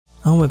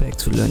Now we're back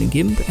to learning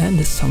Gimp, and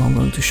this time I'm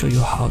going to show you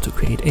how to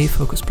create a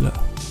focus blur.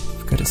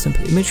 I've got a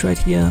simple image right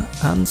here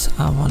and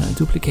I want to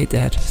duplicate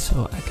that,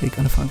 so I click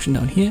on the function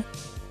down here.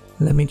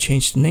 Let me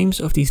change the names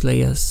of these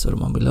layers, so the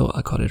one below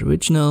I call it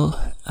original,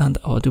 and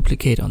our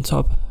duplicate on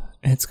top,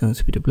 it's going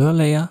to be the blur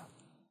layer.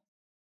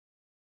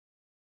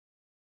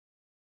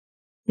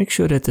 Make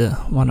sure that the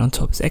one on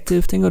top is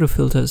active, then go to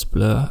filters,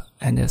 blur,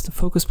 and there's the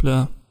focus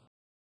blur.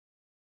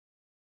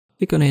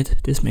 Click on it,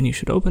 this menu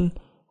should open,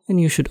 and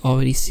you should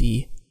already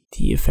see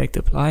the effect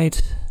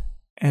applied.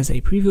 As a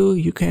preview,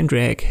 you can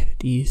drag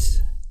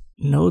these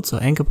nodes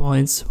or anchor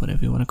points,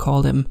 whatever you want to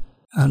call them,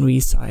 and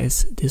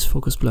resize this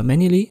focus blur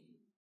manually.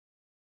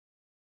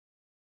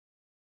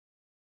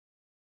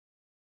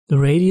 The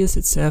radius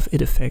itself,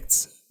 it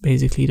affects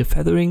basically the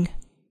feathering,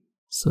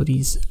 so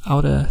these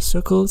outer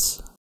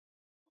circles.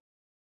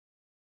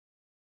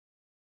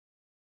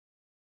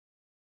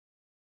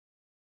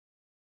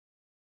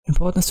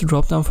 Important is to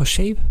drop down for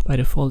shape. By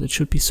default it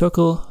should be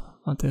circle,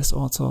 but there's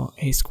also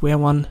a square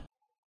one.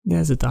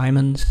 There's a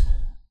diamond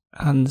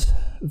and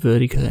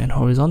vertical and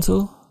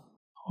horizontal.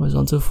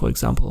 Horizontal, for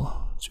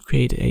example, to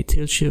create a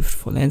tilt shift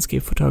for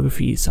landscape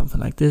photography, something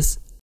like this.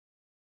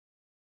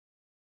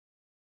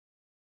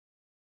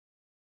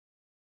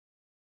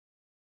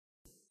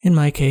 In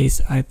my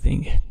case, I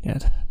think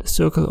that the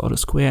circle or the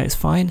square is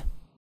fine.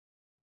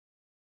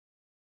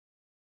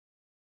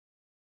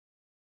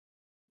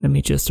 Let me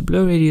adjust the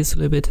blur radius a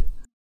little bit.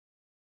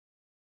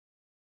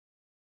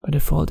 By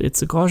default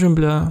it's a Gaussian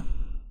blur.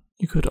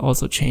 You could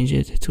also change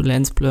it to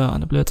lens blur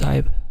on the blur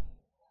type.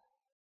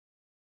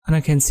 And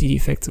I can see the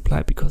effects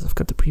applied because I've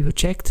got the preview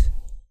checked.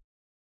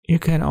 You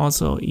can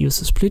also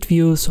use a split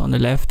view, so on the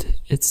left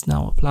it's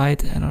now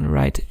applied and on the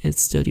right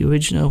it's still the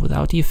original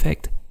without the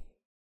effect.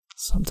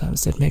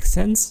 Sometimes that makes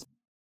sense.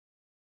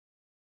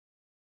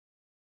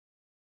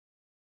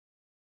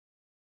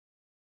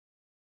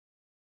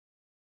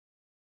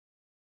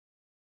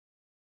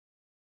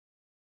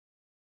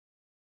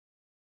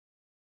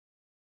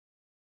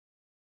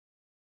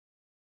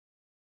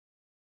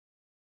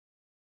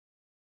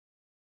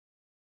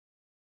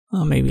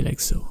 Or maybe like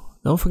so.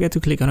 Don't forget to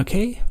click on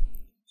OK.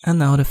 And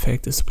now the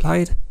effect is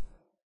applied.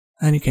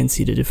 And you can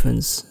see the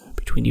difference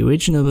between the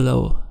original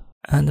below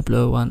and the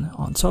blur one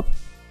on top.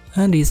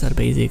 And these are the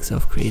basics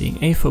of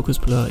creating a focus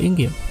blur in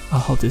Gimp. I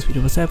hope this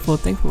video was helpful.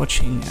 Thanks for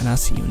watching and I'll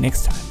see you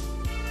next time.